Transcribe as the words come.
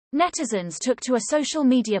Netizens took to a social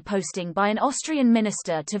media posting by an Austrian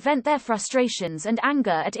minister to vent their frustrations and anger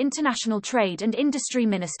at International Trade and Industry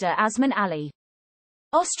Minister Azmin Ali.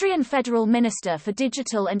 Austrian Federal Minister for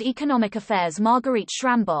Digital and Economic Affairs Margarete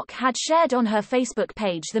Schramböck had shared on her Facebook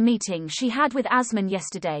page the meeting she had with Azmin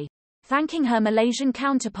yesterday, thanking her Malaysian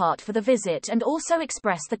counterpart for the visit and also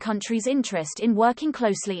expressed the country's interest in working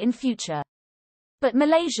closely in future. But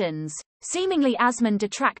Malaysians, seemingly Azmin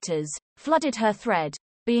detractors, flooded her thread,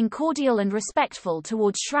 being cordial and respectful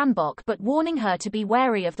towards Schramböck but warning her to be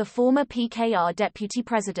wary of the former PKR deputy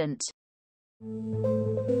president.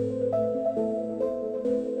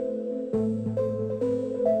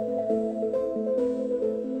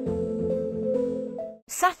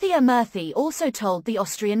 Sathia Murthy also told the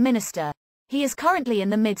Austrian minister, "He is currently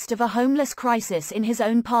in the midst of a homeless crisis in his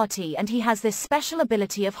own party and he has this special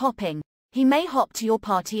ability of hopping. He may hop to your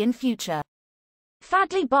party in future."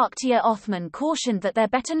 Fadli Bahktiar Othman cautioned that there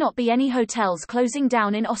better not be any hotels closing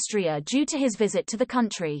down in Austria due to his visit to the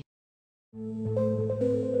country.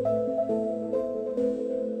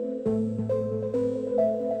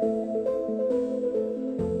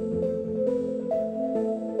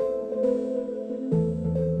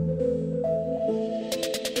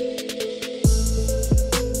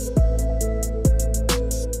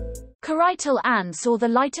 Khairil Hazwan saw the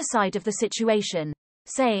lighter side of the situation,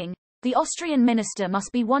 saying, "The Austrian minister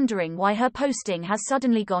must be wondering why her posting has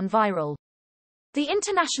suddenly gone viral." The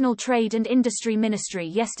International Trade and Industry Ministry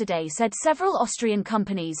yesterday said several Austrian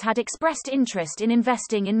companies had expressed interest in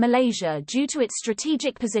investing in Malaysia due to its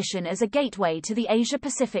strategic position as a gateway to the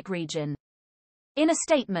Asia-Pacific region. In a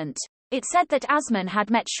statement, it said that Azmin had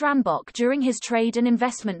met Schramböck during his trade and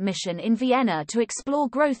investment mission in Vienna to explore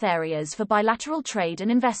growth areas for bilateral trade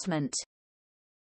and investment.